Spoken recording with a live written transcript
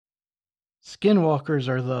Skinwalkers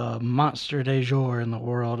are the monster du jour in the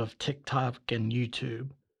world of TikTok and YouTube,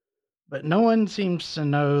 but no one seems to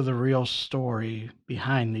know the real story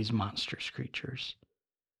behind these monstrous creatures.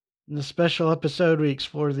 In this special episode, we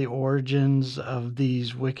explore the origins of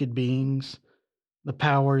these wicked beings, the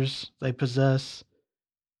powers they possess,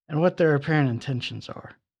 and what their apparent intentions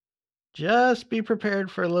are. Just be prepared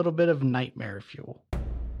for a little bit of nightmare fuel.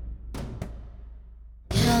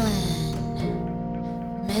 Killing,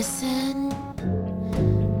 missing,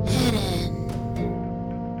 hidden.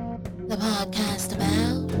 The podcast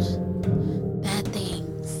about bad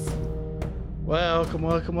things.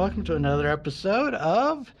 Welcome to another episode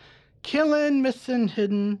of Killing, Missing,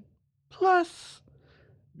 Hidden Plus.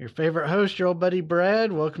 Your favorite host, your old buddy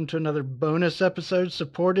Brad. Welcome to another bonus episode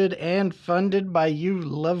supported and funded by you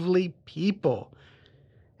lovely people.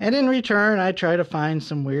 And in return, I try to find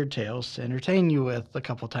some weird tales to entertain you with a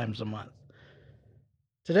couple times a month.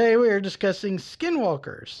 Today we are discussing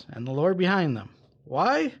skinwalkers and the lore behind them.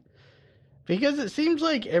 Why? Because it seems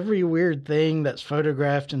like every weird thing that's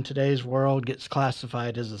photographed in today's world gets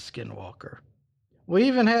classified as a skinwalker. We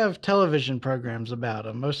even have television programs about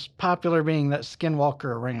them, most popular being that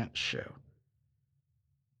Skinwalker Ranch show.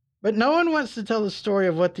 But no one wants to tell the story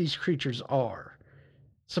of what these creatures are.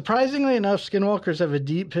 Surprisingly enough, skinwalkers have a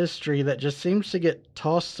deep history that just seems to get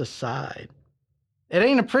tossed aside. It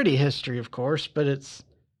ain't a pretty history, of course, but it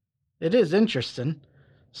is interesting.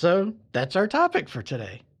 So that's our topic for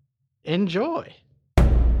today. Enjoy.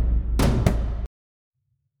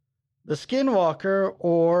 The skinwalker,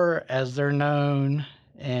 or as they're known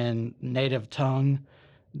in native tongue,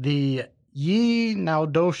 the Yi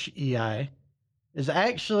Naudoshii, is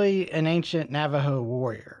actually an ancient Navajo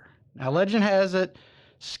warrior. Now, legend has it,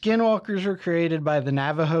 skinwalkers were created by the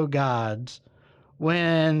Navajo gods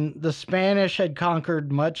when the Spanish had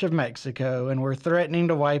conquered much of Mexico and were threatening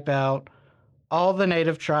to wipe out all the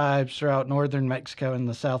native tribes throughout northern Mexico and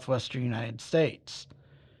the southwestern United States.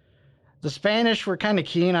 The Spanish were kind of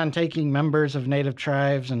keen on taking members of native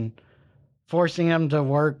tribes and forcing them to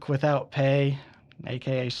work without pay,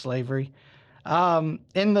 aka slavery,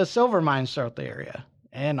 in the silver mines throughout the area.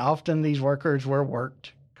 And often these workers were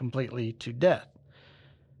worked completely to death.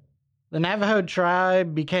 The Navajo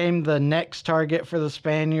tribe became the next target for the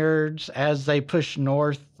Spaniards as they pushed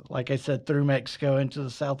north, like I said, through Mexico into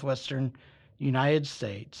the southwestern United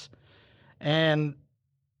States. And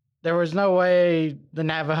there was no way the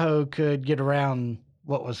Navajo could get around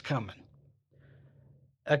what was coming.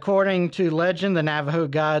 According to legend, the Navajo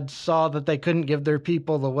gods saw that they couldn't give their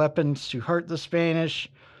people the weapons to hurt the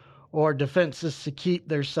Spanish or defenses to keep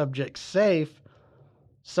their subjects safe,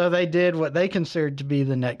 so they did what they considered to be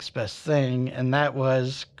the next best thing, and that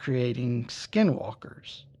was creating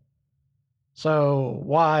skinwalkers. So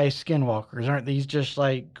why skinwalkers? Aren't these just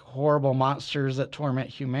like horrible monsters that torment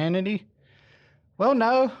humanity? Well,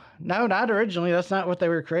 no, not originally. That's not what they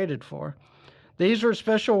were created for. These were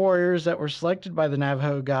special warriors that were selected by the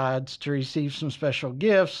Navajo gods to receive some special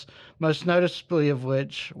gifts, most noticeably of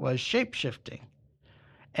which was shapeshifting.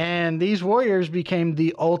 And these warriors became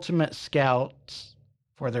the ultimate scouts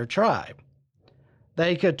for their tribe.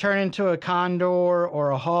 They could turn into a condor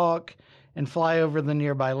or a hawk and fly over the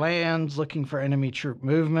nearby lands looking for enemy troop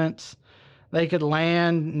movements. They could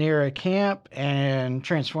land near a camp and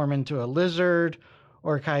transform into a lizard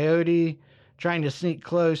or a coyote, trying to sneak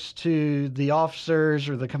close to the officers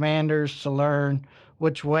or the commanders to learn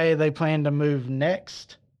which way they planned to move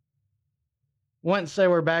next. Once they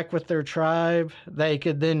were back with their tribe, they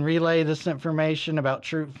could then relay this information about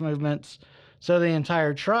troop movements so the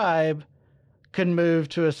entire tribe could move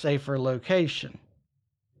to a safer location.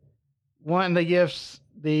 One of the gifts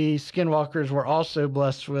the skinwalkers were also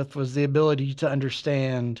blessed with was the ability to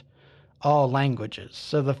understand all languages.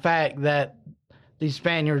 So the fact that these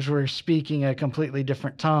Spaniards were speaking a completely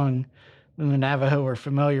different tongue than the Navajo were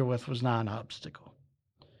familiar with was not an obstacle.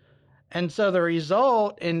 And so the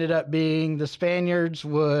result ended up being the Spaniards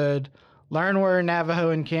would learn where a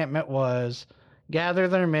Navajo encampment was, gather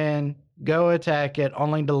their men, go attack it,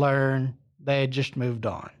 only to learn they had just moved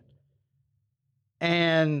on.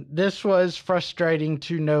 And this was frustrating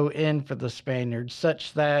to no end for the Spaniards,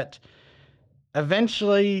 such that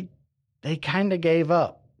eventually they kind of gave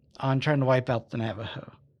up on trying to wipe out the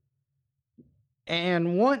Navajo.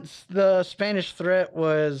 And once the Spanish threat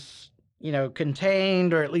was,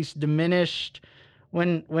 contained or at least diminished,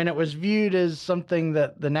 when it was viewed as something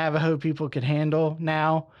that the Navajo people could handle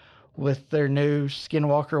now with their new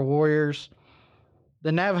skinwalker warriors,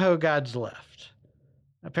 the Navajo gods left.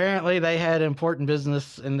 Apparently, they had important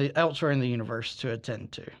business elsewhere in the universe to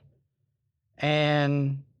attend to.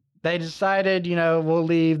 And they decided, we'll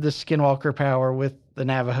leave the skinwalker power with the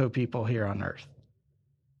Navajo people here on Earth.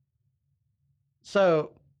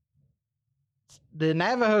 So the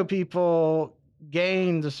Navajo people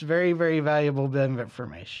gained this very, very valuable bit of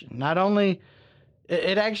information. Not only,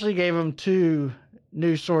 it actually gave them two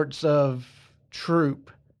new sorts of troop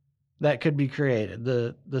that could be created.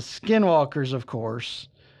 The skinwalkers, of course,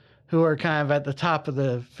 who are kind of at the top of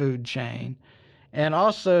the food chain, and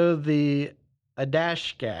also the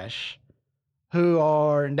Adashgash, who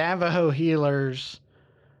are Navajo healers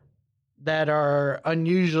that are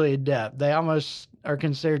unusually adept. They almost are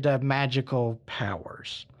considered to have magical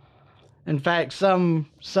powers. In fact, some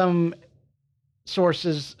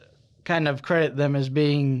sources kind of credit them as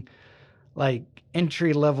being like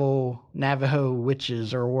entry-level Navajo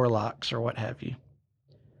witches or warlocks or what have you.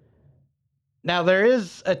 Now, there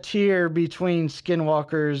is a tier between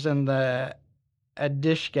skinwalkers and the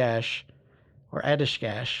Adishgash,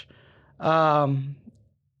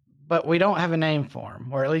 but we don't have a name for them,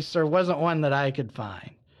 or at least there wasn't one that I could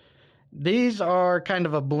find. These are kind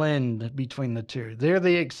of a blend between the two. They're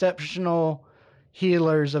the exceptional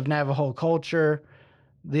healers of Navajo culture,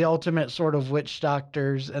 the ultimate sort of witch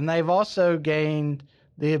doctors, and they've also gained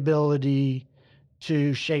the ability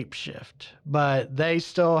to shapeshift, but they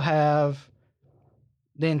still have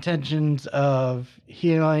the intentions of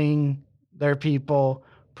healing their people,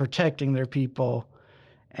 protecting their people,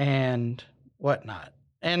 and whatnot.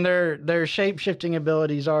 And their shape-shifting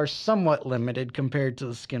abilities are somewhat limited compared to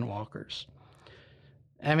the skinwalkers.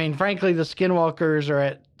 I mean, frankly, the skinwalkers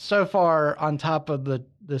are so far on top of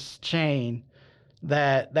this chain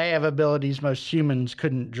that they have abilities most humans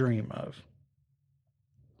couldn't dream of.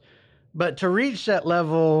 But to reach that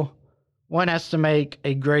level, one has to make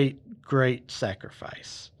a great, great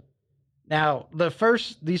sacrifice. Now,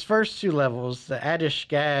 these first two levels, the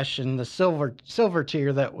Adishgash and the silver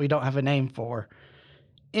tier that we don't have a name for,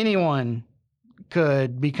 anyone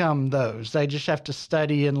could become those. They just have to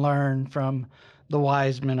study and learn from the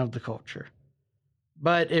wise men of the culture.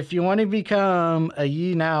 But if you want to become a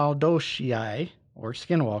Yinao Doshii, or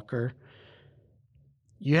skinwalker,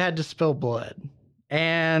 you had to spill blood.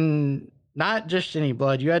 And not just any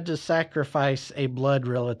blood, you had to sacrifice a blood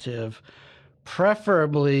relative,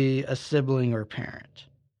 preferably a sibling or parent.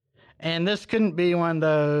 And this couldn't be one of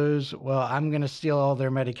those, well, I'm going to steal all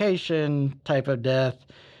their medication type of death.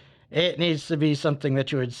 It needs to be something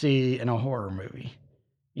that you would see in a horror movie.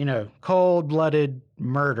 Cold-blooded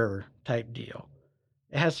murder type deal.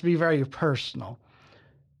 It has to be very personal.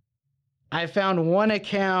 I found one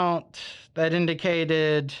account that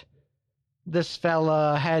indicated this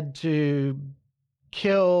fella had to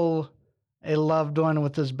kill a loved one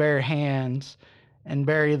with his bare hands and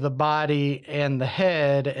bury the body and the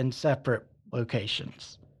head in separate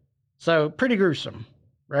locations. So pretty gruesome,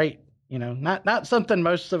 right? Not something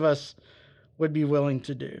most of us would be willing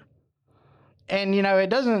to do. And, I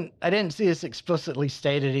didn't see this explicitly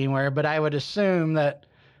stated anywhere, but I would assume that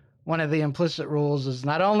one of the implicit rules is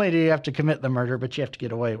not only do you have to commit the murder, but you have to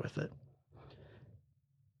get away with it.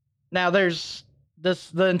 Now, there's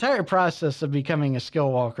the entire process of becoming a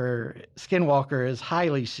skinwalker is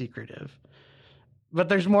highly secretive. But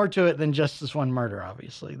there's more to it than just this one murder,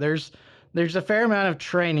 obviously. There's a fair amount of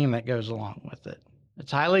training that goes along with it.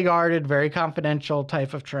 It's highly guarded, very confidential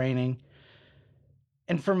type of training.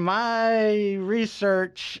 And from my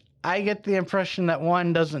research, I get the impression that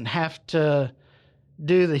one doesn't have to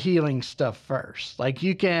do the healing stuff first. Like,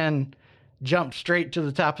 you can jump straight to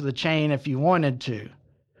the top of the chain if you wanted to,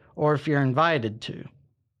 or if you're invited to.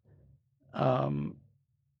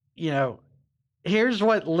 Here's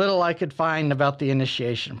what little I could find about the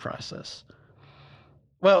initiation process.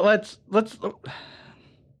 Well, let's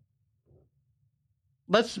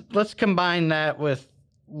combine that with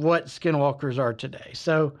what skinwalkers are today.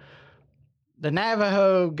 So the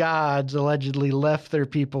Navajo gods allegedly left their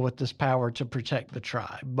people with this power to protect the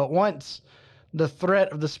tribe. But once the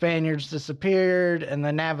threat of the Spaniards disappeared and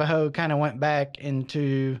the Navajo kind of went back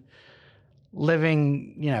into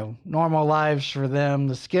living, normal lives for them,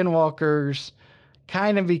 the skinwalkers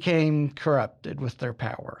kind of became corrupted with their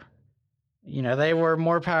power. They were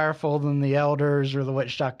more powerful than the elders or the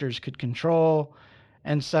witch doctors could control.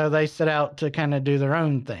 And so they set out to kind of do their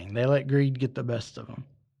own thing. They let greed get the best of them.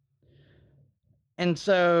 And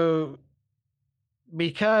so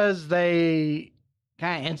because they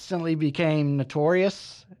kind of instantly became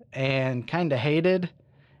notorious and kind of hated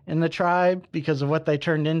in the tribe because of what they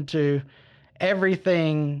turned into,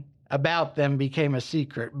 everything about them became a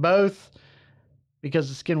secret, both because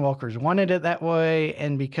the skinwalkers wanted it that way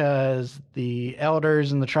and because the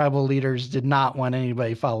elders and the tribal leaders did not want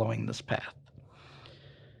anybody following this path.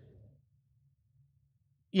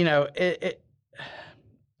 you know, it's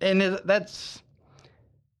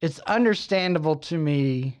understandable to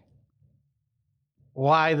me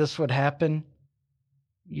why this would happen.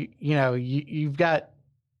 You've got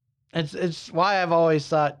it's why I've always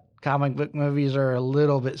thought comic book movies are a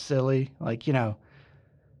little bit silly. Like,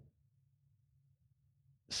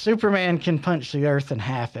 Superman can punch the earth in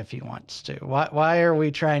half if he wants to. Why are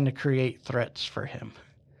we trying to create threats for him?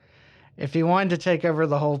 If he wanted to take over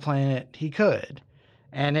the whole planet, he could.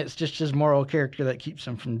 And it's just his moral character that keeps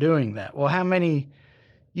him from doing that. Well,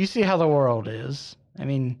 you see how the world is. I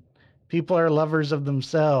mean, people are lovers of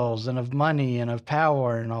themselves and of money and of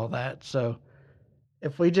power and all that. So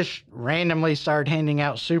if we just randomly start handing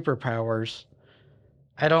out superpowers,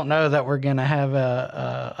 I don't know that we're going to have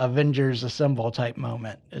a Avengers Assemble type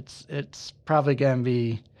moment. It's probably going to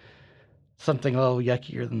be something a little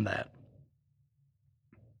yuckier than that.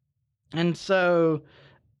 And so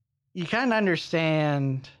you kind of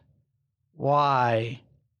understand why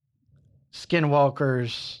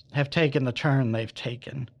skinwalkers have taken the turn they've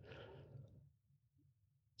taken.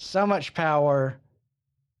 So much power,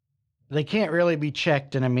 they can't really be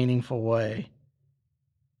checked in a meaningful way.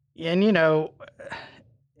 And,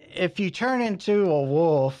 if you turn into a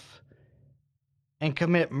wolf and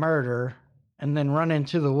commit murder and then run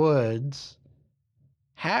into the woods,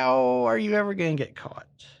 how are you ever going to get caught?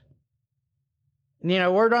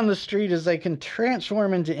 And, word on the street is they can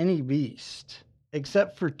transform into any beast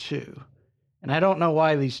except for two. And I don't know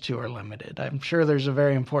why these two are limited. I'm sure there's a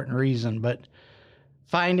very important reason, but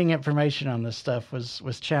finding information on this stuff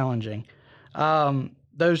was challenging.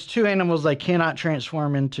 Those two animals they cannot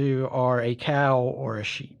transform into are a cow or a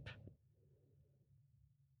sheep.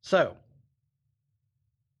 So,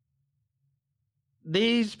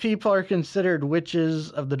 these people are considered witches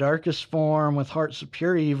of the darkest form with hearts of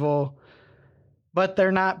pure evil, but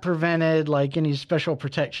they're not prevented like any special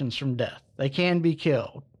protections from death. They can be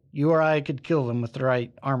killed. You or I could kill them with the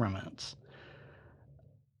right armaments.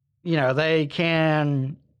 They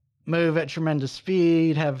can move at tremendous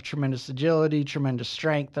speed, have tremendous agility, tremendous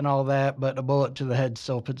strength, and all that, but a bullet to the head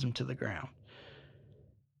still puts them to the ground.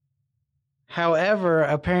 However,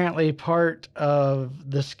 apparently part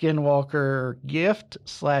of the Skinwalker gift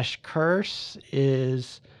 / curse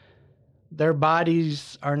is their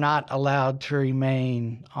bodies are not allowed to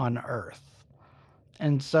remain on Earth.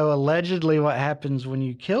 And so allegedly what happens when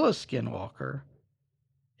you kill a Skinwalker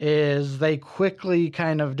is they quickly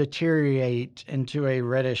kind of deteriorate into a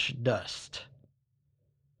reddish dust.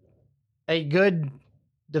 A good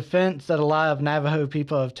defense that a lot of Navajo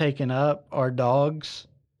people have taken up are dogs.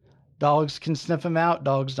 Dogs can sniff them out.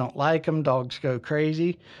 Dogs don't like them. Dogs go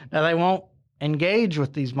crazy. Now, they won't engage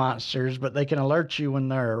with these monsters, but they can alert you when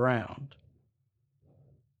they're around.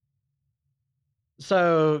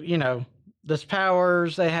 So, this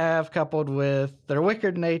powers they have coupled with their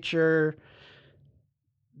wicked nature,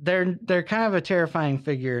 they're kind of a terrifying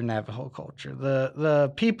figure in Navajo culture.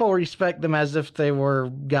 The people respect them as if they were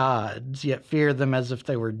gods, yet fear them as if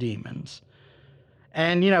they were demons.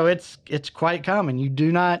 And, it's quite common. You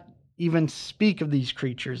do not even speak of these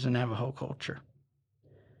creatures in Navajo culture.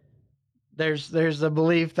 There's a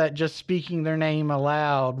belief that just speaking their name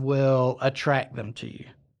aloud will attract them to you.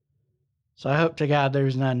 So I hope to God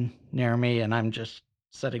there's none near me and I'm just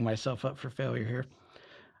setting myself up for failure here.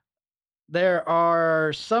 There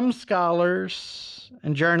are some scholars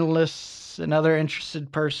and journalists and other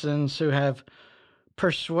interested persons who have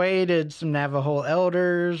persuaded some Navajo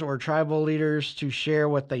elders or tribal leaders to share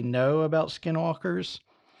what they know about skinwalkers.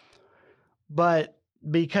 But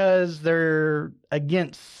because they're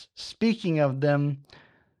against speaking of them,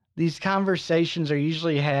 these conversations are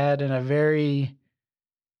usually had in a very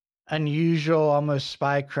unusual, almost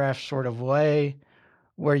spycraft sort of way,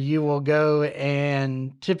 where you will go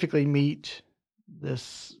and typically meet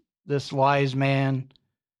this wise man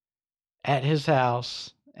at his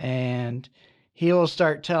house, and he will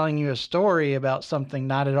start telling you a story about something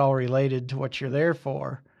not at all related to what you're there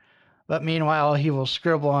for. But meanwhile, he will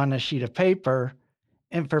scribble on a sheet of paper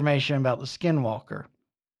information about the skinwalker.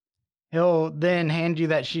 He'll then hand you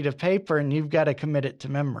that sheet of paper and you've got to commit it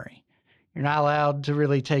to memory. You're not allowed to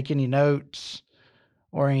really take any notes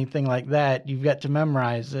or anything like that. You've got to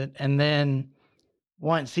memorize it. And then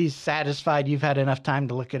once he's satisfied you've had enough time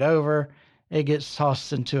to look it over, it gets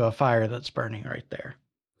tossed into a fire that's burning right there.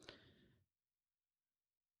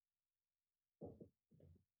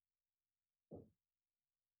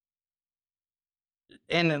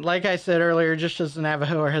 And like I said earlier, just as the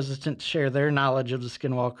Navajo are hesitant to share their knowledge of the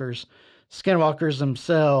skinwalkers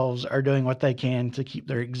themselves are doing what they can to keep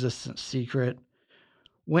their existence secret.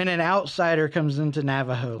 When an outsider comes into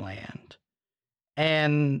Navajo land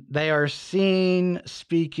And they are seen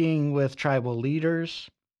speaking with tribal leaders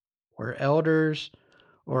or elders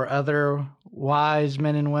or other wise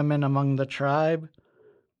men and women among the tribe.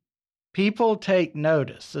 People take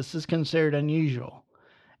notice. This is considered unusual.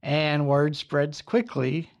 And word spreads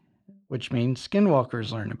quickly, which means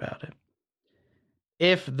skinwalkers learn about it.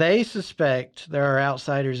 If they suspect there are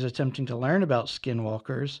outsiders attempting to learn about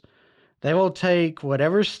skinwalkers, they will take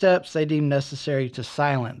whatever steps they deem necessary to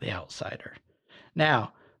silence the outsider.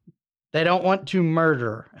 Now, they don't want to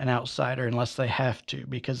murder an outsider unless they have to,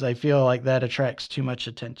 because they feel like that attracts too much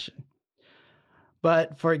attention.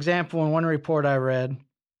 But, for example, in one report I read,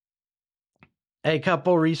 a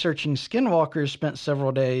couple researching skinwalkers spent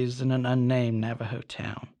several days in an unnamed Navajo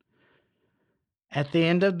town. At the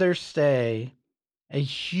end of their stay, a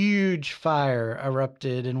huge fire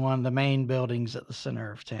erupted in one of the main buildings at the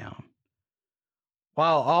center of town.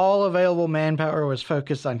 While all available manpower was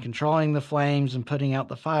focused on controlling the flames and putting out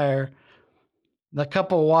the fire, the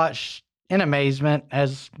couple watched in amazement,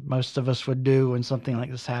 as most of us would do when something like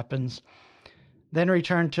this happens, then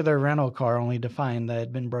returned to their rental car only to find they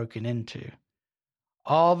had been broken into.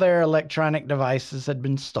 All their electronic devices had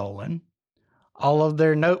been stolen. All of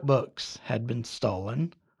their notebooks had been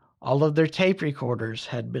stolen. All of their tape recorders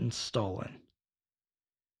had been stolen.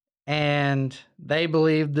 And they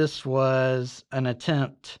believed this was an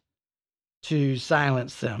attempt to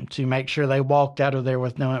silence them, to make sure they walked out of there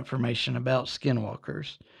with no information about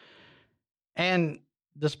skinwalkers. And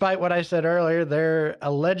despite what I said earlier, there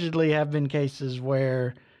allegedly have been cases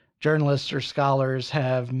where journalists or scholars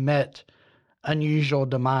have met unusual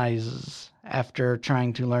demises after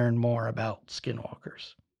trying to learn more about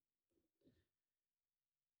skinwalkers.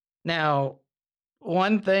 Now,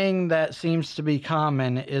 one thing that seems to be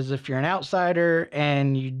common is if you're an outsider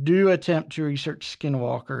and you do attempt to research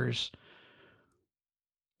skinwalkers,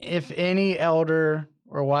 if any elder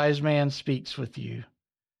or wise man speaks with you,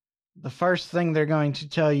 the first thing they're going to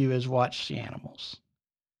tell you is watch the animals.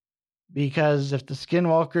 Because if the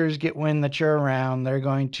skinwalkers get wind that you're around, they're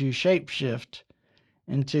going to shapeshift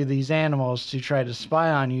into these animals to try to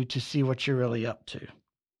spy on you to see what you're really up to.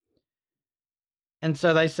 And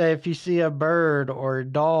so they say if you see a bird or a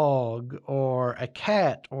dog or a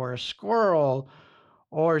cat or a squirrel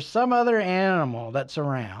or some other animal that's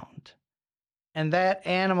around, and that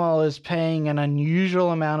animal is paying an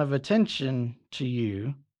unusual amount of attention to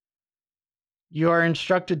you, you are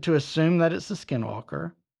instructed to assume that it's a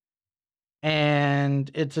skinwalker,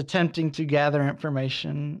 and it's attempting to gather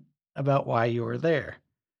information about why you are there.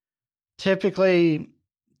 Typically,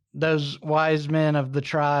 those wise men of the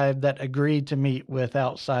tribe that agreed to meet with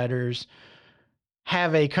outsiders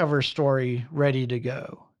have a cover story ready to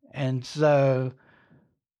go. And so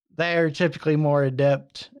they are typically more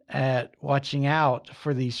adept at watching out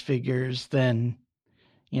for these figures than,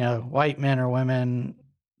 white men or women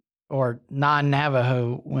or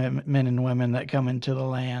non-Navajo men and women that come into the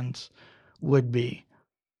lands would be.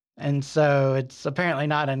 And so it's apparently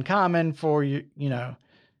not uncommon for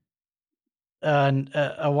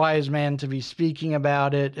a wise man to be speaking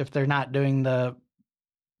about it if they're not doing the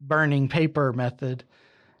burning paper method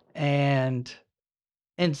and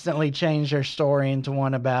instantly change their story into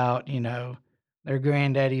one about, their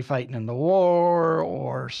granddaddy fighting in the war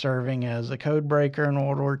or serving as a code breaker in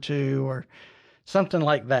World War II or something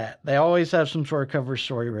like that. They always have some sort of cover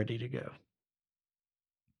story ready to go.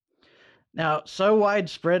 Now, so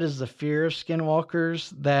widespread is the fear of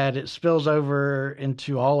skinwalkers that it spills over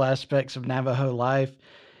into all aspects of Navajo life,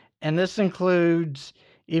 and this includes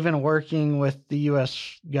even working with the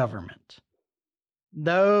U.S. government.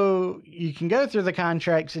 Though you can go through the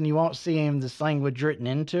contracts and you won't see this language written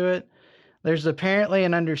into it, there's apparently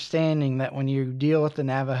an understanding that when you deal with the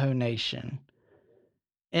Navajo Nation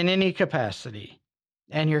in any capacity,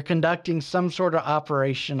 and you're conducting some sort of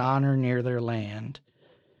operation on or near their land,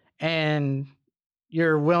 and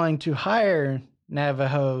you're willing to hire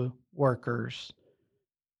Navajo workers,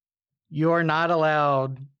 you are not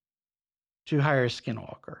allowed to hire a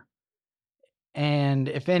skinwalker. And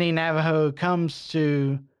if any Navajo comes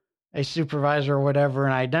to a supervisor or whatever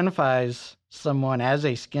and identifies someone as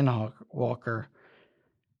a skinwalker,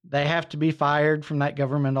 they have to be fired from that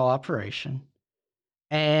governmental operation,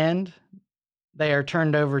 and they are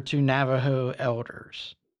turned over to Navajo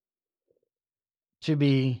elders to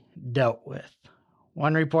be dealt with.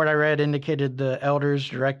 One report I read indicated the elders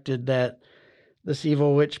directed that this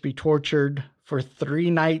evil witch be tortured for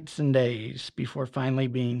 3 nights and days before finally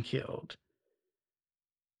being killed.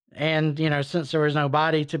 And, since there was no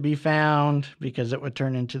body to be found because it would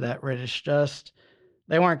turn into that reddish dust,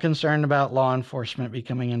 they weren't concerned about law enforcement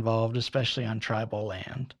becoming involved, especially on tribal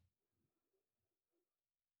land.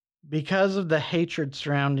 because of the hatred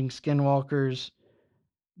surrounding skinwalkers,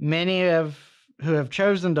 many who have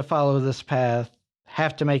chosen to follow this path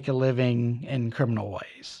have to make a living in criminal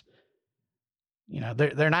ways.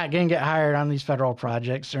 They're not going to get hired on these federal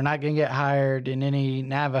projects. They're not going to get hired in any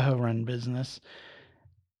Navajo run business.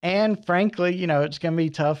 And frankly, it's going to be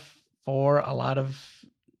tough for a lot of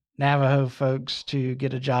Navajo folks to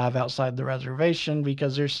get a job outside the reservation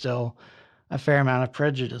because there's still a fair amount of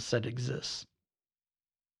prejudice that exists.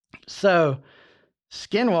 So,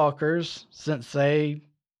 skinwalkers, since they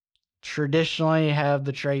traditionally have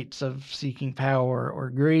the traits of seeking power or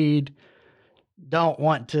greed, don't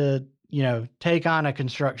want to, take on a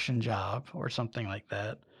construction job or something like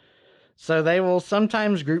that. So they will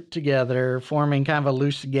sometimes group together, forming kind of a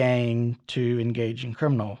loose gang to engage in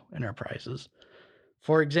criminal enterprises.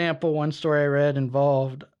 For example, one story I read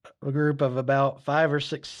involved a group of about 5 or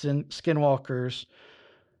 6 skinwalkers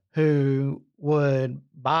who would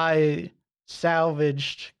buy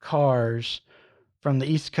salvaged cars from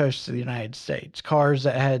the East Coast of the United States, cars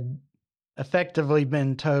that had effectively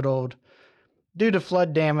been totaled due to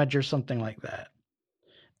flood damage or something like that.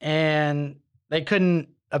 And they couldn't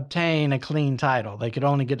obtain a clean title. They could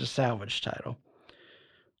only get a salvage title.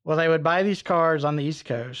 Well, they would buy these cars on the East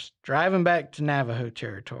Coast, drive them back to Navajo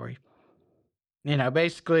territory.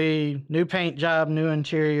 Basically new paint job, new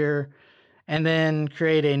interior, and then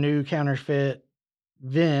create a new counterfeit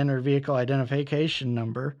VIN or vehicle identification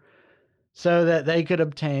number so that they could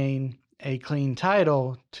obtain a clean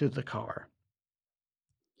title to the car.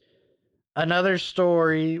 Another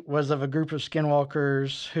story was of a group of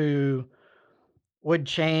skinwalkers who would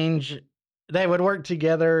they would work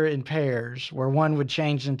together in pairs where one would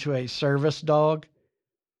change into a service dog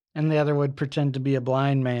and the other would pretend to be a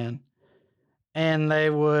blind man. And they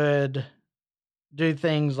would do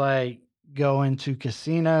things like go into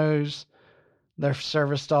casinos. Their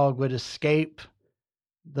service dog would escape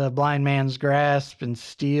the blind man's grasp and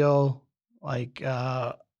steal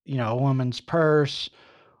a woman's purse,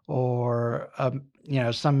 or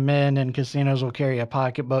some men in casinos will carry a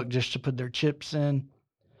pocketbook just to put their chips in.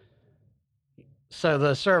 So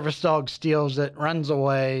the service dog steals it, runs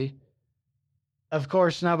away. Of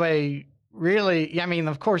course, nobody really,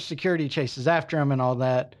 of course security chases after him and all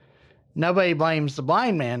that. Nobody blames the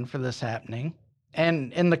blind man for this happening.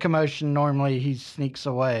 And in the commotion, normally he sneaks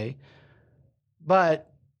away.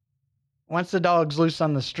 But once the dog's loose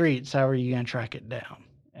on the streets, how are you going to track it down?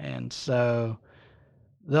 And so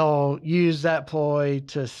they'll use that ploy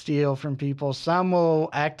to steal from people. Some will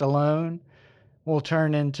act alone, will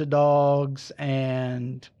turn into dogs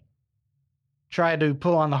and try to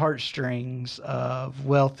pull on the heartstrings of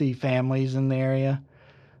wealthy families in the area.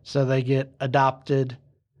 So they get adopted,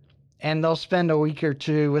 and they'll spend a week or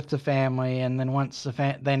two with the family. And then once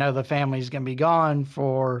they know the family's going to be gone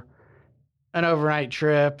for an overnight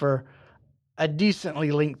trip or a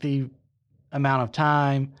decently lengthy amount of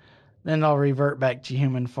time, then they'll revert back to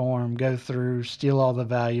human form, go through, steal all the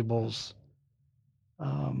valuables,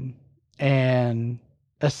 and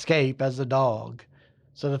escape as a dog.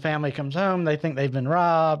 So the family comes home, they think they've been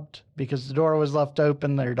robbed because the door was left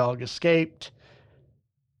open, their dog escaped.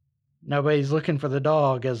 Nobody's looking for the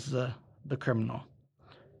dog as the criminal.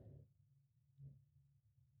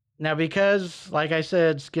 Now, because, like I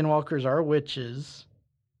said, skinwalkers are witches,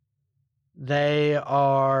 they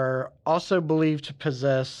are also believed to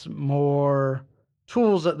possess more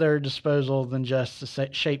tools at their disposal than just the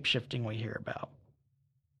shape-shifting we hear about.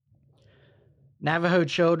 Navajo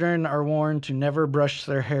children are warned to never brush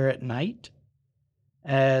their hair at night,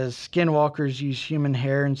 as skinwalkers use human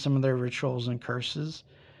hair in some of their rituals and curses.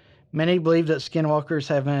 Many believe that skinwalkers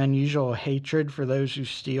have an unusual hatred for those who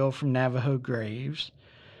steal from Navajo graves.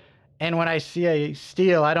 And when I say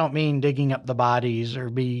steal, I don't mean digging up the bodies or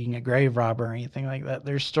being a grave robber or anything like that.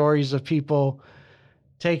 There's stories of people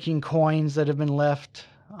taking coins that have been left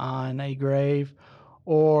on a grave,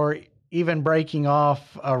 or even breaking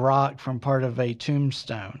off a rock from part of a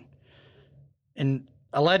tombstone. And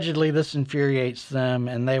allegedly this infuriates them,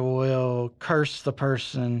 and they will curse the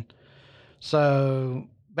person. So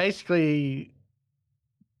basically,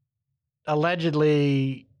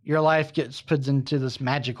 allegedly, your life gets put into this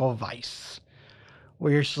magical vice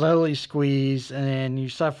where you're slowly squeezed and you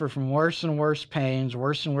suffer from worse and worse pains,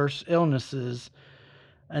 worse and worse illnesses,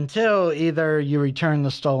 until either you return the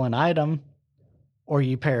stolen item or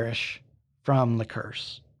you perish from the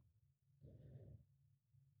curse.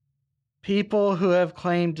 People who have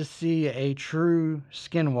claimed to see a true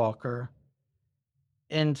skinwalker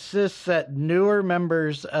insist that newer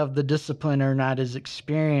members of the discipline are not as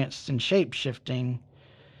experienced in shape-shifting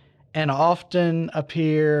and often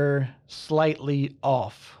appear slightly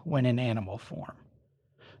off when in animal form.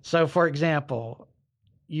 So, for example,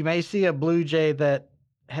 you may see a blue jay that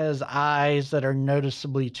has eyes that are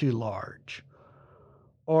noticeably too large,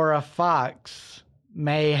 or a fox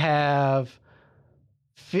may have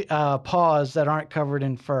paws that aren't covered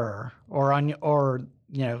in fur, or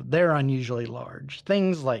they're unusually large.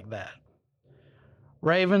 Things like that.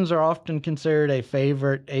 Ravens are often considered a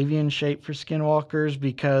favorite avian shape for skinwalkers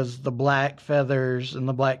because the black feathers and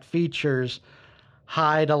the black features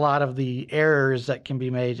hide a lot of the errors that can be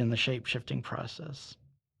made in the shape-shifting process.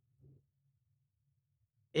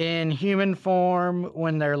 In human form,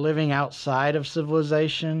 when they're living outside of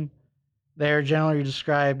civilization, they are generally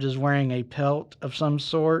described as wearing a pelt of some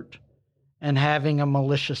sort and having a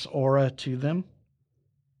malicious aura to them.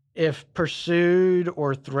 If pursued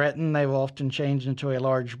or threatened, they will often change into a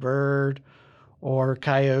large bird or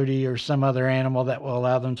coyote or some other animal that will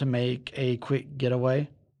allow them to make a quick getaway.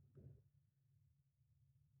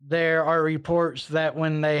 There are reports that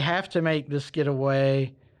when they have to make this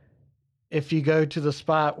getaway, if you go to the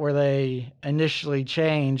spot where they initially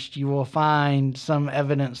changed, you will find some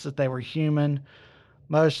evidence that they were human.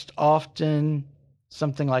 Most often,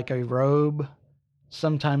 something like a robe,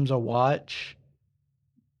 sometimes a watch,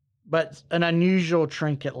 but an unusual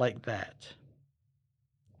trinket like that.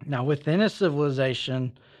 Now, within a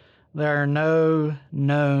civilization, there are no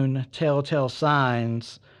known telltale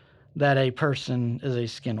signs that a person is a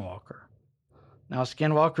skinwalker. Now,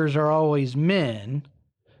 skinwalkers are always men,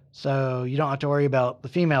 so you don't have to worry about the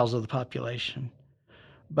females of the population.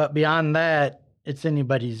 But beyond that, it's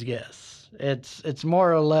anybody's guess. It's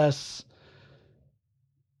more or less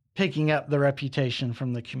picking up the reputation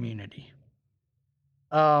from the community.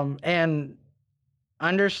 And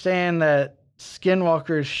understand that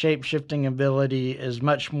skinwalkers' shape-shifting ability is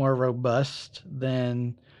much more robust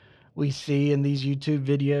than we see in these YouTube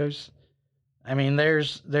videos. I mean,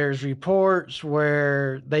 there's reports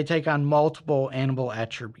where they take on multiple animal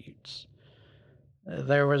attributes.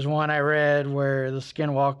 There was one I read where the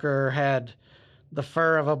skinwalker had the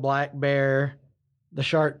fur of a black bear, the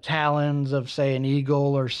sharp talons of, say, an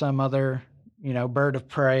eagle or some other, bird of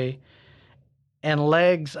prey, and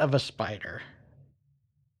legs of a spider,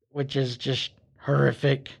 which is just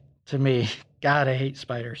horrific to me. God, I hate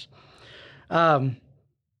spiders.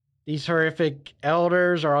 These horrific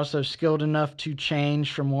elders are also skilled enough to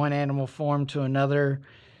change from one animal form to another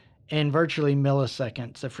in virtually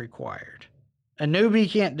milliseconds if required. A newbie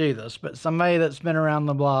can't do this, but somebody that's been around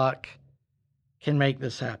the block can make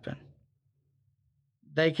this happen.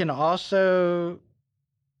 They can also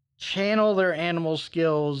channel their animal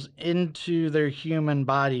skills into their human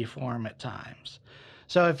body form at times.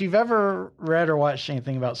 So if you've ever read or watched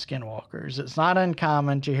anything about skinwalkers, it's not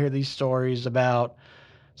uncommon to hear these stories about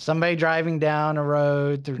somebody driving down a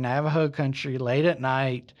road through Navajo country late at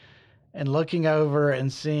night and looking over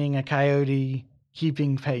and seeing a coyote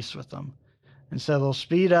keeping pace with them. And so they'll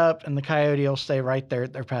speed up and the coyote will stay right there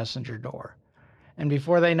at their passenger door. And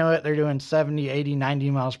before they know it, they're doing 70, 80,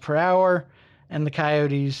 90 miles per hour, and the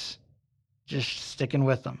coyote's just sticking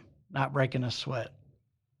with them, not breaking a sweat.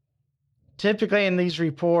 Typically in these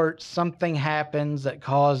reports, something happens that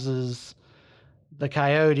causes the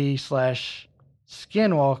coyote /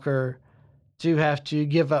 skinwalker to have to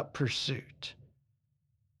give up pursuit.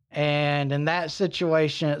 And in that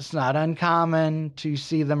situation, it's not uncommon to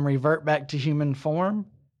see them revert back to human form,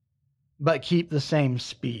 but keep the same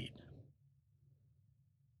speed.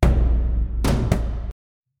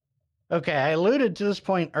 Okay, I alluded to this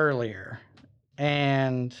point earlier,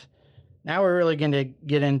 and now we're really going to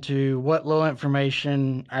get into what little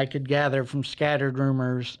information I could gather from scattered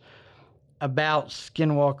rumors about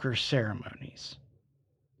skinwalker ceremonies.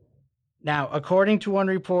 Now, according to one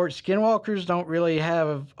report, skinwalkers don't really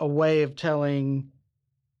have a way of telling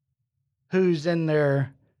who's in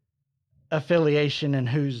their affiliation and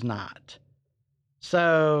who's not.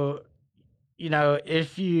 So,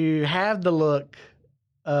 if you have the look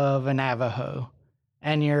of a Navajo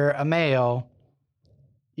and you're a male,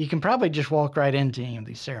 you can probably just walk right into any of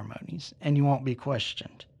these ceremonies and you won't be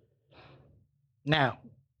questioned. Now,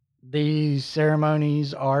 these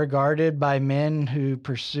ceremonies are guarded by men who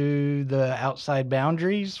pursue the outside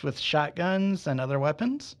boundaries with shotguns and other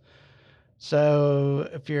weapons. So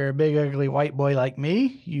if you're a big, ugly white boy like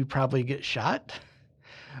me, you probably get shot.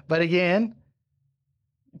 But again,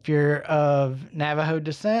 if you're of Navajo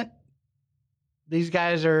descent, these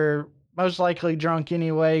guys are most likely drunk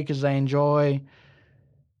anyway because they enjoy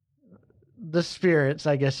the spirits,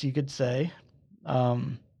 I guess you could say.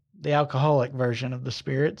 The alcoholic version of the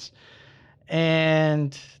spirits.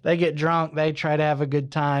 and they get drunk. They try to have a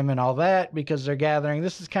good time and all that because they're gathering.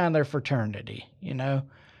 This is kind of their fraternity, you know?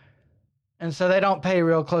 And so they don't pay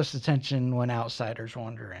real close attention when outsiders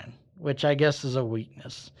wander in, which I guess is a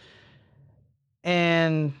weakness.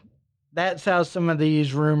 And that's how some of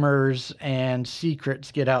these rumors and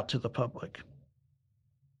secrets get out to the public.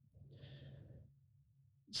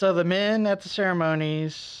 So the men at the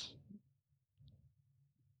ceremonies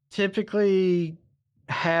typically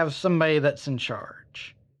have somebody that's in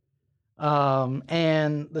charge.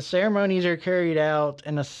 And the ceremonies are carried out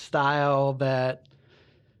in a style that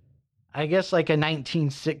I guess like a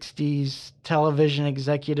 1960s television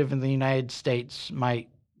executive in the United States might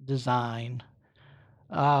design.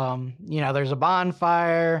 There's a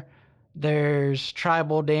bonfire, there's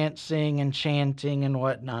tribal dancing and chanting and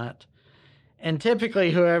whatnot. And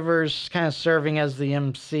typically whoever's kind of serving as the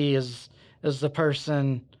MC is the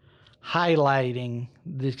person highlighting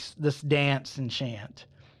this dance and chant.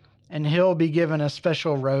 And he'll be given a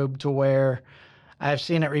special robe to wear. I've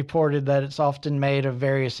seen it reported that it's often made of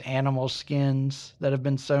various animal skins that have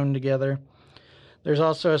been sewn together. There's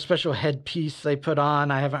also a special headpiece they put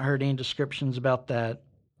on. I haven't heard any descriptions about that.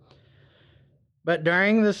 But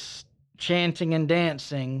during this chanting and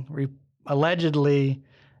dancing, allegedly,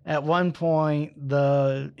 at one point,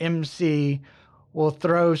 the MC will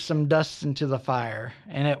throw some dust into the fire,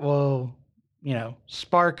 and it will,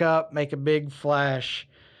 spark up, make a big flash.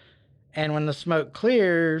 And when the smoke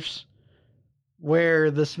clears, where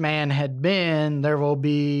this man had been, there will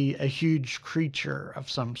be a huge creature of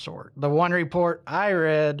some sort. The one report I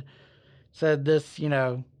read said this,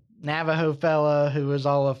 Navajo fella who was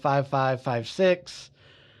all of 5'5", 5'6",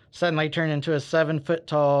 suddenly turned into a 7-foot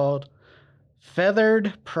tall,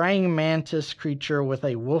 feathered praying mantis creature with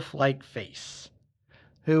a wolf-like face,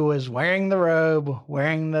 who was wearing the robe,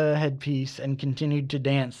 wearing the headpiece, and continued to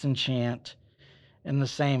dance and chant in the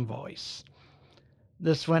same voice.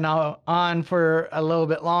 This went on for a little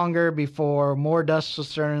bit longer before more dust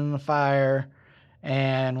was thrown in the fire.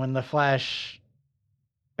 And when the flash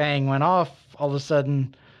bang went off, all of a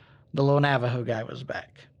sudden, the little Navajo guy was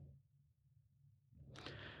back.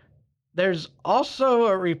 There's also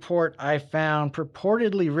a report I found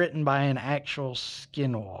purportedly written by an actual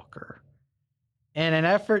skinwalker in an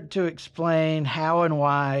effort to explain how and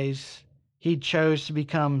why he chose to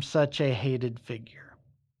become such a hated figure.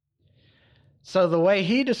 So the way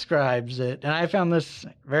he describes it, and I found this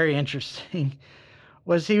very interesting,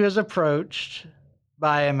 was he was approached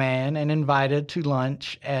by a man and invited to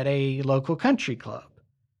lunch at a local country club.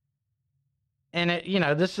 And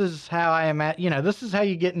this is how this is how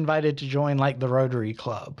you get invited to join like the Rotary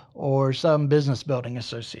Club or some business building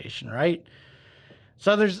association, right?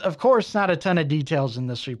 So there's, of course, not a ton of details in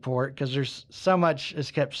this report because there's so much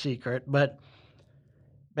is kept secret, but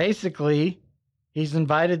basically, he's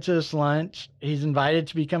invited to this lunch. He's invited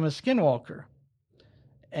to become a skinwalker.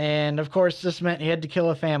 And, of course, this meant he had to kill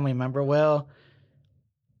a family member. Well,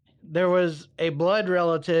 there was a blood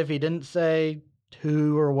relative, he didn't say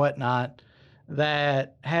who or whatnot,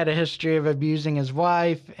 that had a history of abusing his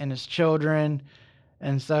wife and his children.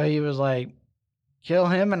 And so he was like, kill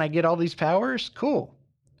him and I get all these powers? Cool.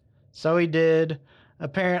 So he did.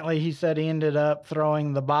 Apparently, he said he ended up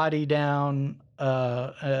throwing the body down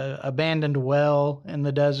an abandoned well in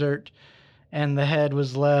the desert, and the head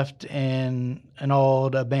was left in an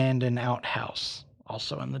old abandoned outhouse,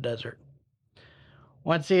 also in the desert.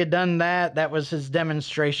 Once he had done that, that was his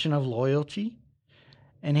demonstration of loyalty,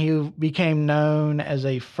 and he became known as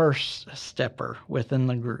a first stepper within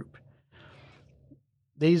the group.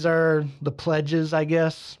 These are the pledges, I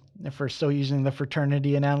guess, if we're still using the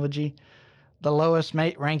fraternity analogy, the lowest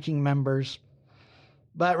ranking members.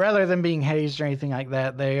 But rather than being hazed or anything like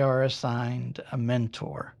that, they are assigned a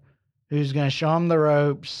mentor who's going to show them the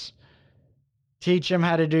ropes, teach them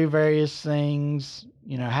how to do various things,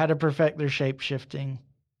 how to perfect their shape-shifting,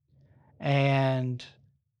 and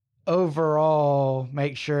overall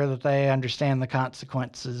make sure that they understand the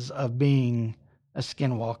consequences of being a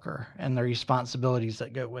skinwalker and the responsibilities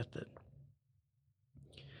that go with it.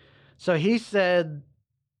 So he said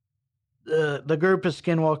the group of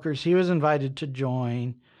skinwalkers he was invited to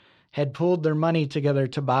join had pooled their money together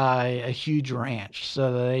to buy a huge ranch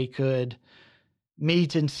so that they could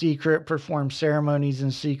meet in secret, perform ceremonies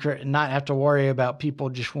in secret, and not have to worry about people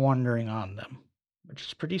just wandering on them, which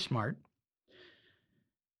is pretty smart.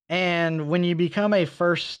 And when you become a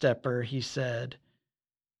first stepper, he said,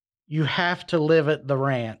 you have to live at the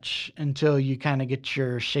ranch until you kind of get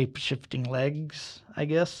your shape-shifting legs, I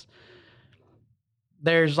guess.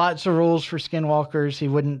 There's lots of rules for skinwalkers. He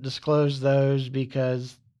wouldn't disclose those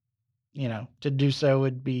because to do so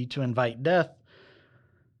would be to invite death.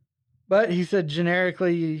 But he said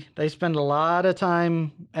generically, they spend a lot of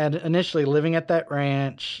time initially living at that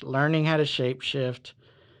ranch, learning how to shapeshift.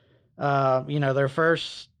 The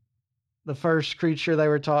first creature they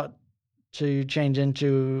were taught to change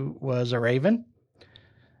into was a raven.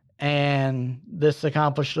 And this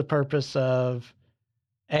accomplished the purpose of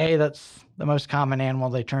A, that's the most common animal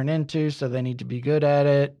they turn into, so they need to be good at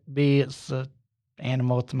it. B, it's the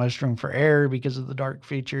animal with the most room for error because of the dark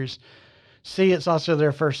features. C, it's also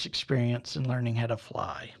their first experience in learning how to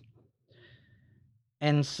fly.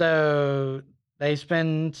 And so they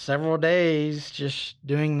spend several days just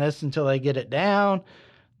doing this until they get it down.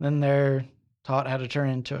 Then they're taught how to turn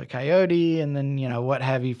into a coyote, and then, what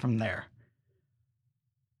have you from there.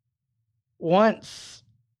 Once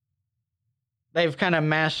they've kind of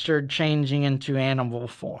mastered changing into animal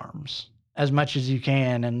forms as much as you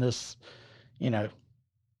can in this,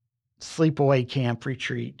 sleepaway camp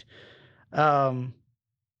retreat,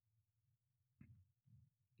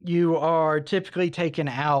 you are typically taken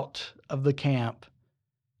out of the camp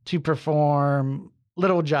to perform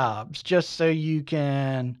little jobs just so you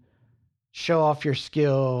can show off your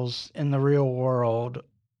skills in the real world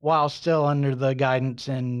while still under the guidance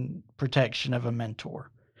and protection of a mentor.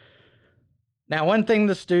 Now, one thing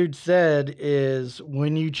this dude said is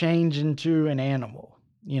when you change into an animal,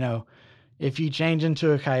 if you change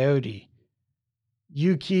into a coyote,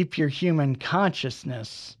 you keep your human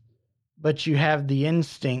consciousness, but you have the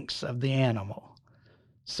instincts of the animal.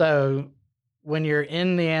 So when you're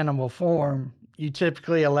in the animal form, you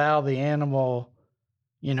typically allow the animal,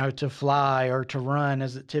 to fly or to run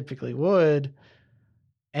as it typically would,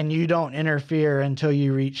 and you don't interfere until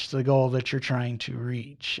you reach the goal that you're trying to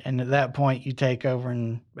reach. And at that point, you take over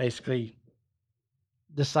and basically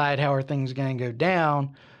decide how are things going to go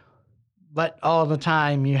down. But all the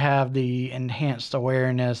time, you have the enhanced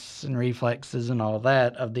awareness and reflexes and all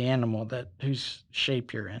that of the animal whose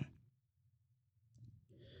shape you're in.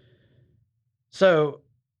 So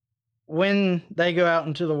when they go out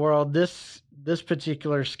into the world, this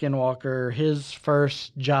particular skinwalker, his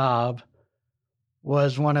first job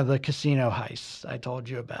was one of the casino heists I told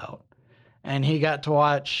you about. And he got to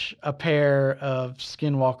watch a pair of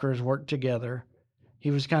skinwalkers work together.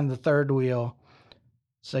 He was kind of the third wheel.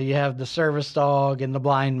 So you have the service dog and the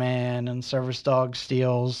blind man, and service dog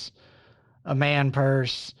steals a man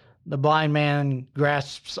purse. The blind man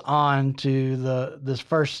grasps on to this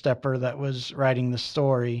first stepper that was writing the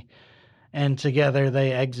story, and together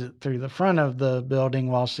they exit through the front of the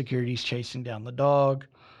building while security's chasing down the dog.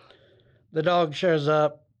 The dog shows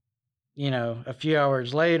up, a few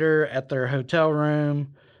hours later at their hotel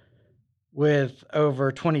room with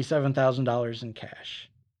over $27,000 in cash.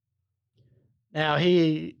 Now,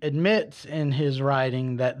 he admits in his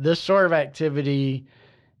writing that this sort of activity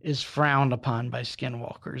is frowned upon by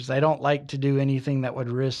skinwalkers. They don't like to do anything that would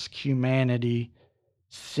risk humanity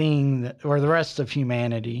seeing, or the rest of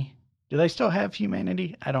humanity. Do they still have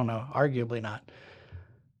humanity? I don't know. Arguably not.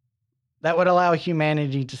 That would allow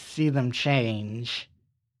humanity to see them change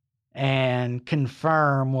and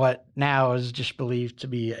confirm what now is just believed to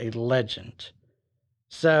be a legend.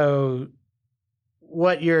 So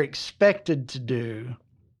what you're expected to do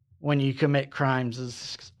when you commit crimes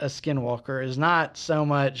as a skinwalker is not so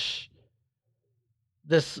much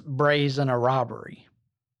this brazen a robbery.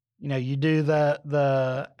 You do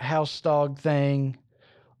the house dog thing,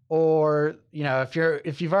 or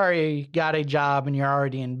if you've already got a job and you're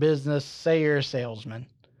already in business, say you're a salesman,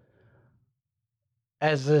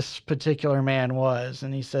 as this particular man was,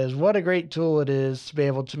 and he says what a great tool it is to be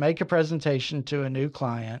able to make a presentation to a new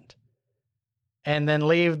client and then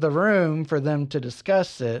leave the room for them to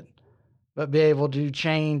discuss it, but be able to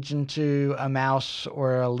change into a mouse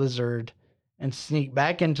or a lizard and sneak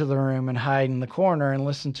back into the room and hide in the corner and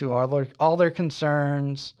listen to all their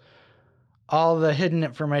concerns, all the hidden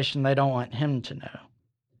information they don't want him to know.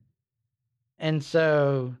 And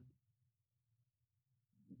so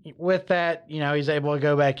with that, he's able to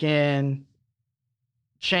go back in,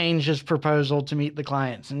 change his proposal to meet the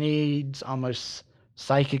client's needs almost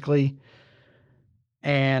psychically.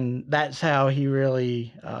 And that's how he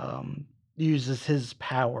really uses his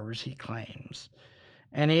powers, he claims.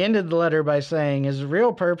 And he ended the letter by saying his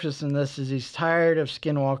real purpose in this is he's tired of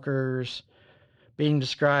skinwalkers being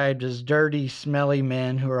described as dirty, smelly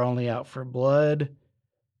men who are only out for blood.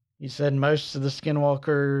 He said most of the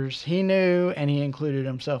skinwalkers he knew, and he included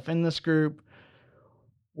himself in this group,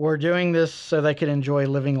 were doing this so they could enjoy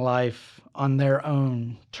living life on their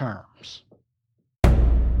own terms.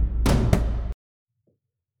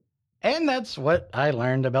 And that's what I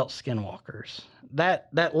learned about skinwalkers.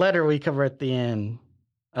 That letter we cover at the end,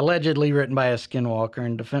 allegedly written by a skinwalker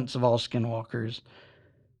in defense of all skinwalkers,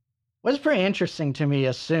 was pretty interesting to me,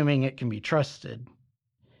 assuming it can be trusted.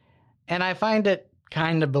 And I find it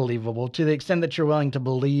kind of believable to the extent that you're willing to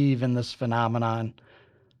believe in this phenomenon.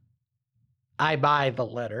 I buy the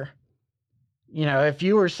letter. You know, if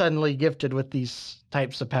you were suddenly gifted with these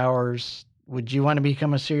types of powers, would you want to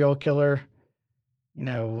become a serial killer? You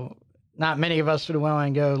know, not many of us would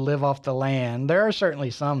want to go live off the land. There are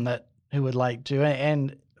certainly some that who would like to,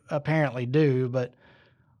 and apparently do, but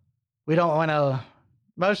we don't want to.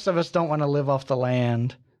 Most of us don't want to live off the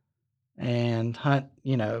land and hunt.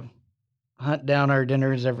 Hunt down our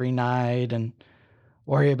dinners every night and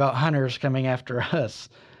worry about hunters coming after us.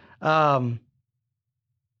 Um,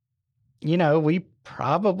 we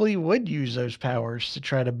probably would use those powers to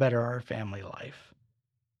try to better our family life.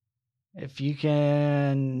 If you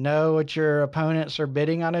can know what your opponents are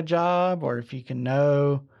bidding on a job, or if you can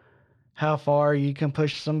know how far you can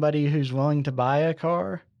push somebody who's willing to buy a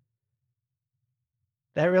car,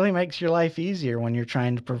 that really makes your life easier when you're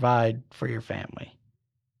trying to provide for your family.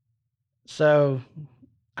 So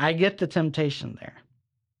I get the temptation there.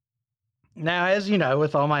 Now, as you know,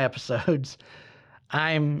 with all my episodes,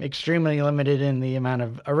 I'm extremely limited in the amount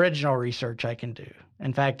of original research I can do.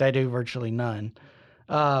 In fact, I do virtually none.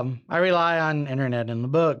 I rely on internet and the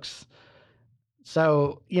books.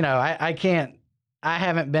 So, I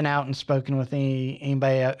haven't been out and spoken with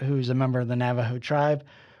anybody who's a member of the Navajo tribe.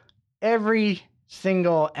 Every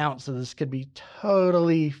single ounce of this could be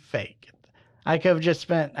totally fake. I could have just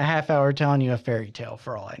spent a half hour telling you a fairy tale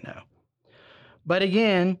for all I know. But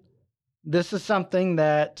again, this is something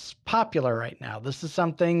that's popular right now. This is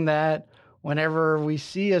something that whenever we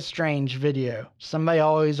see a strange video, somebody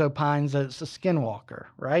always opines that it's a skinwalker,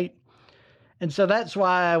 right? And so that's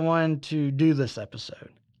why I wanted to do this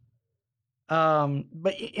episode.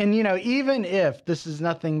 Even if this is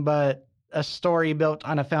nothing but a story built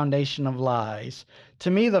on a foundation of lies, to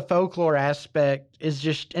me, the folklore aspect is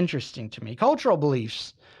just interesting to me. Cultural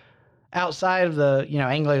beliefs outside of the,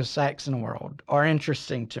 Anglo-Saxon world are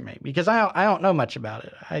interesting to me because I don't know much about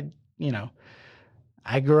it.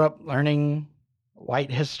 I grew up learning white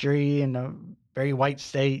history in a very white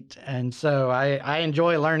state. And so I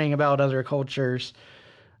enjoy learning about other cultures,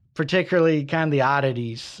 particularly kind of the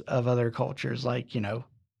oddities of other cultures, like,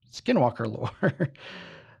 skinwalker lore.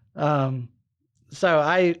 So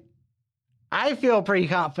I feel pretty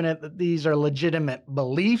confident that these are legitimate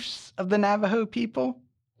beliefs of the Navajo people.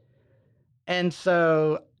 And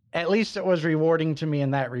so at least it was rewarding to me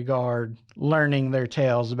in that regard, learning their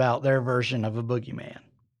tales about their version of a boogeyman.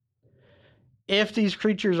 If these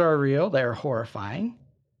creatures are real, they're horrifying.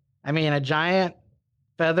 I mean, a giant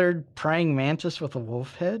feathered praying mantis with a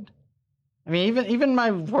wolf head. I mean, even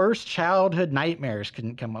my worst childhood nightmares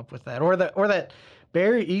couldn't come up with that. Or that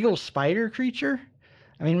bear eagle spider creature.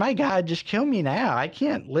 I mean, my God, just kill me now. I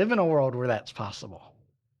can't live in a world where that's possible.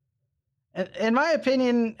 And my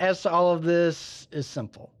opinion as to all of this is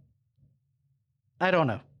simple. I don't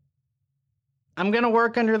know. I'm going to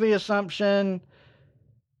work under the assumption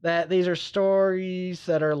that these are stories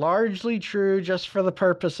that are largely true just for the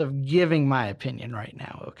purpose of giving my opinion right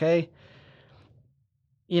now, okay?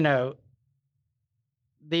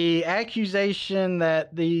 The accusation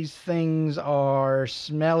that these things are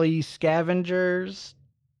smelly scavengers,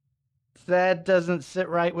 that doesn't sit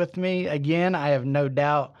right with me. Again, I have no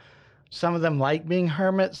doubt some of them like being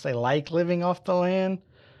hermits. They like living off the land.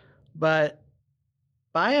 But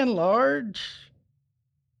by and large,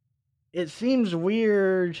 it seems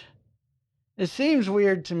weird. It seems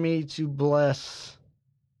weird to me to bless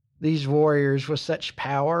these warriors with such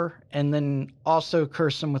power and then also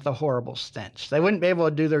curse them with a horrible stench. They wouldn't be able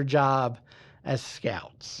to do their job as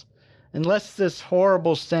scouts unless this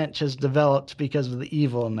horrible stench has developed because of the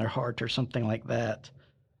evil in their heart or something like that.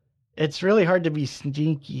 It's really hard to be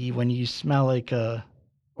sneaky when you smell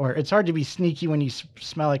it's hard to be sneaky when you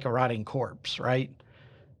smell like a rotting corpse, right?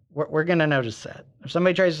 We're going to notice that. If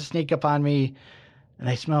somebody tries to sneak up on me and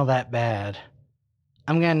they smell that bad,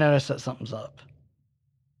 I'm going to notice that something's up.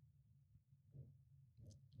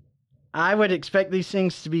 I would expect these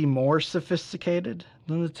things to be more sophisticated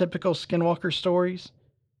than the typical skinwalker stories.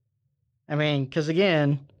 I mean, because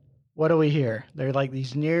again, what do we hear? They're like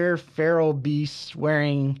these near feral beasts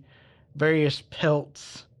wearing various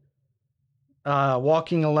pelts,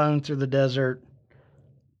 walking alone through the desert.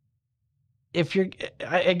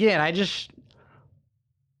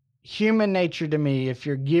 Human nature to me, if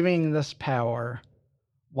you're giving this power,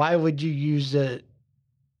 why would you use it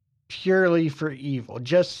purely for evil,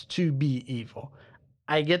 just to be evil?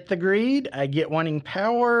 I get the greed, I get wanting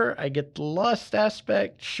power, I get the lust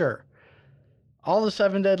aspect, sure. All the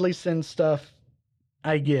 7 deadly sins stuff,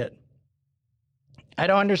 I get. I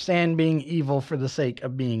don't understand being evil for the sake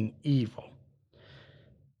of being evil.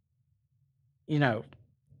 You know,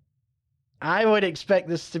 I would expect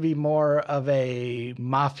this to be more of a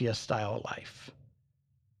mafia style life.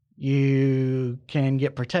 You can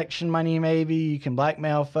get protection money, maybe. You can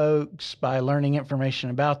blackmail folks by learning information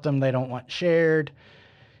about them they don't want shared.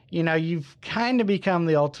 You know, you've kind of become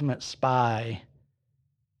the ultimate spy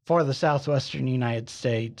for the southwestern United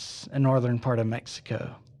States and northern part of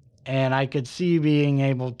Mexico. And I could see being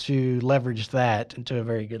able to leverage that into a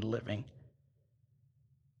very good living.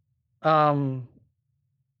 You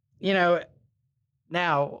know,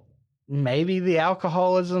 now, maybe the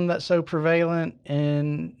alcoholism that's so prevalent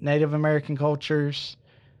in Native American cultures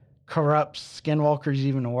corrupts skinwalkers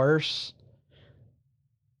even worse.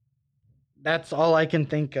 That's all I can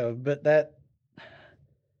think of, but that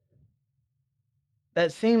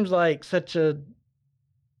seems like such a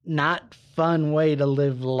not fun way to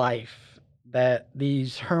live life, that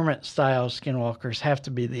these hermit-style skinwalkers have to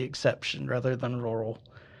be the exception rather than rural.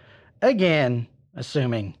 Again,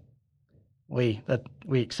 assuming we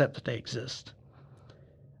accept that they exist.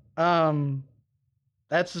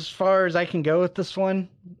 That's as far as I can go with this one.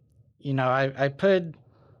 You know, I put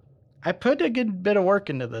a good bit of work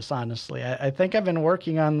into this, honestly. I think I've been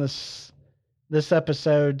working on this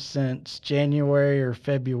episode since January or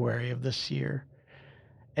February of this year.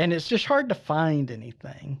 And it's just hard to find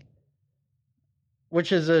anything,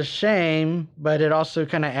 which is a shame, but it also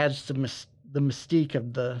kind of adds to the mystique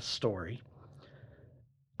of the story.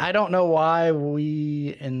 I don't know why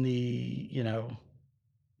we in the, you know,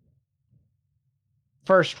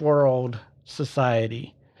 first world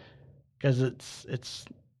society, because it's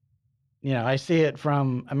you know, I see it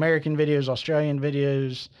from American videos, Australian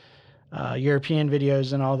videos, European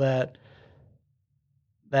videos, and all that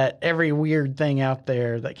every weird thing out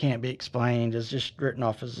there that can't be explained is just written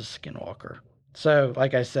off as a skinwalker. So,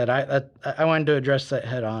 like I said, I wanted to address that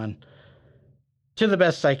head on to the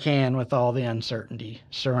best I can with all the uncertainty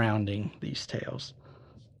surrounding these tales.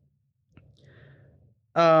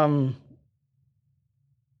 You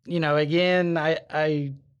know, again,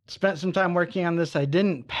 I spent some time working on this. I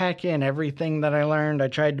didn't pack in everything that I learned. I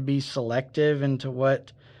tried to be selective into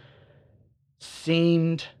what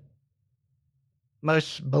seemed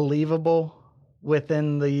most believable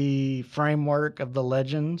within the framework of the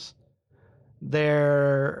legends.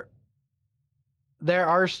 There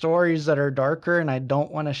are stories that are darker, and I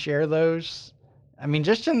don't want to share those. I mean,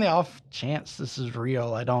 just in the off chance this is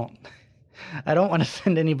real, I don't want to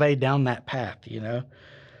send anybody down that path, you know?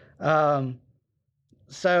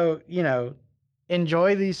 So, you know,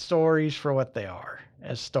 enjoy these stories for what they are,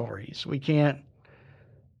 as stories. We can't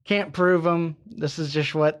prove them. This is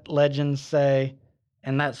just what legends say,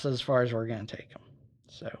 and that's as far as we're going to take them.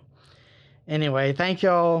 So, anyway, thank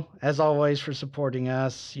y'all, as always, for supporting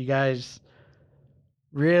us. You guys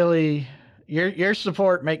really, your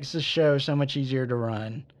support makes this show so much easier to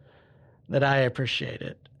run, that I appreciate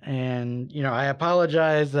it. And, you know, I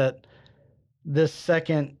apologize that this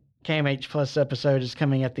second KMH Plus episode is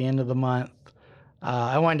coming at the end of the month.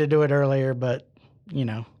 I wanted to do it earlier, but, you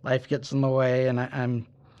know, life gets in the way, and I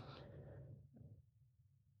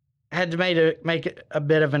had to make a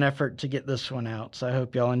bit of an effort to get this one out. So I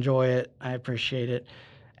hope y'all enjoy it. I appreciate it.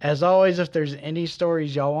 As always, if there's any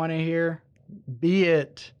stories y'all want to hear, be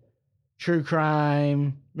it true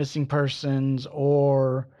crime, missing persons,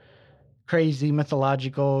 or crazy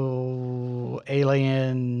mythological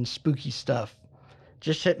alien spooky stuff,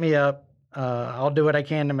 just hit me up. I'll do what I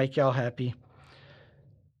can to make y'all happy.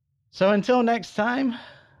 So until next time,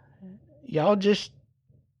 y'all just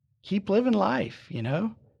keep living life, you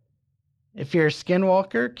know? If you're a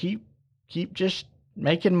skinwalker, keep just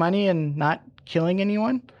making money and not killing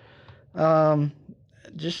anyone.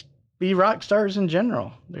 Just be rock stars in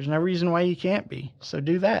general. There's no reason why you can't be. So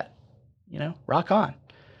do that. You know, rock on.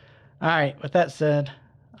 All right, with that said,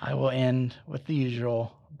 I will end with the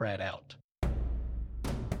usual Brad out.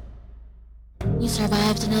 You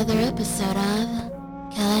survived another episode of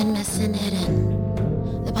Killing, Missing, Hidden,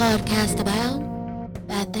 the podcast about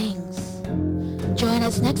bad things. Join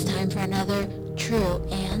us next time for another true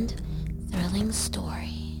and thrilling story.